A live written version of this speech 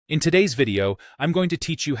In today's video, I'm going to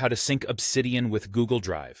teach you how to sync Obsidian with Google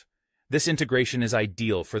Drive. This integration is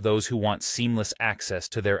ideal for those who want seamless access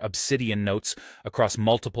to their Obsidian notes across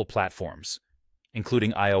multiple platforms,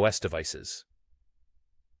 including iOS devices.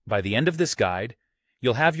 By the end of this guide,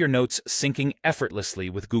 you'll have your notes syncing effortlessly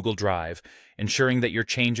with Google Drive, ensuring that your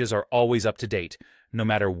changes are always up to date, no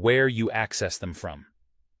matter where you access them from.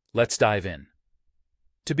 Let's dive in.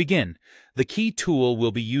 To begin, the key tool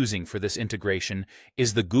we'll be using for this integration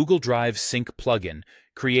is the Google Drive Sync plugin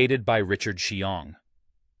created by Richard Xiong.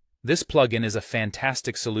 This plugin is a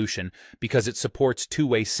fantastic solution because it supports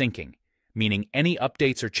two-way syncing, meaning any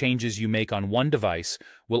updates or changes you make on one device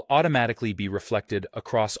will automatically be reflected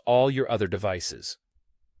across all your other devices.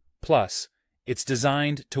 Plus, it's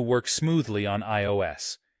designed to work smoothly on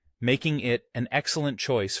iOS, making it an excellent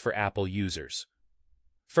choice for Apple users.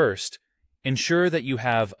 First, ensure that you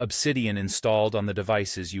have Obsidian installed on the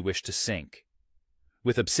devices you wish to sync.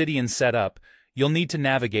 With Obsidian set up, you'll need to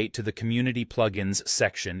navigate to the Community Plugins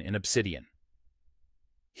section in Obsidian.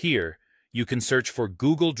 Here, you can search for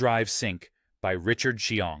Google Drive Sync by Richard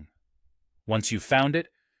Xiong. Once you've found it,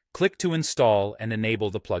 click to install and enable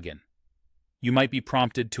the plugin. You might be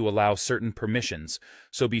prompted to allow certain permissions,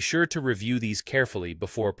 so be sure to review these carefully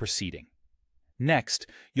before proceeding. Next,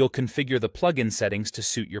 you'll configure the plugin settings to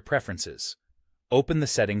suit your preferences. Open the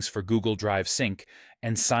settings for Google Drive Sync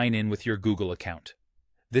and sign in with your Google account.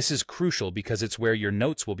 This is crucial because it's where your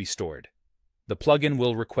notes will be stored. The plugin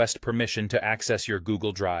will request permission to access your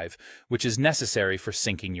Google Drive, which is necessary for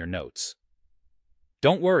syncing your notes.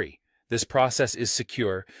 Don't worry, this process is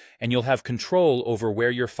secure and you'll have control over where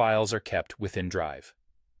your files are kept within Drive.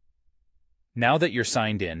 Now that you're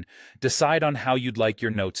signed in, decide on how you'd like your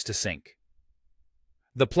notes to sync.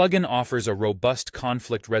 The plugin offers a robust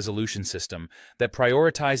conflict resolution system that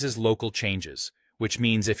prioritizes local changes, which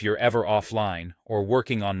means if you're ever offline or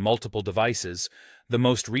working on multiple devices, the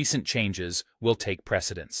most recent changes will take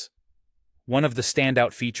precedence. One of the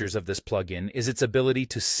standout features of this plugin is its ability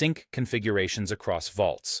to sync configurations across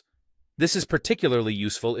vaults. This is particularly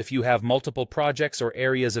useful if you have multiple projects or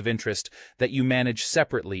areas of interest that you manage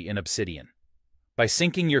separately in Obsidian. By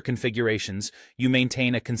syncing your configurations, you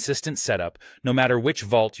maintain a consistent setup no matter which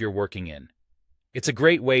vault you're working in. It's a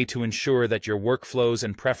great way to ensure that your workflows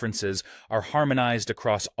and preferences are harmonized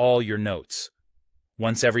across all your notes.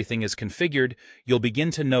 Once everything is configured, you'll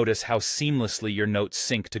begin to notice how seamlessly your notes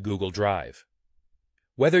sync to Google Drive.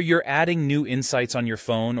 Whether you're adding new insights on your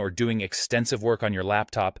phone or doing extensive work on your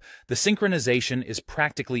laptop, the synchronization is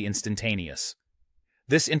practically instantaneous.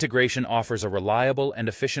 This integration offers a reliable and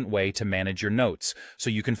efficient way to manage your notes, so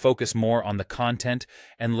you can focus more on the content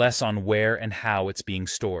and less on where and how it's being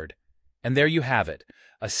stored. And there you have it,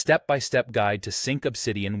 a step-by-step guide to sync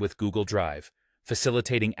Obsidian with Google Drive,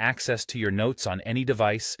 facilitating access to your notes on any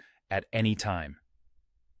device at any time.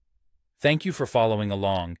 Thank you for following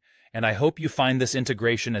along, and I hope you find this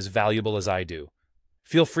integration as valuable as I do.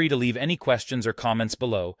 Feel free to leave any questions or comments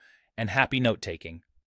below, and happy note-taking.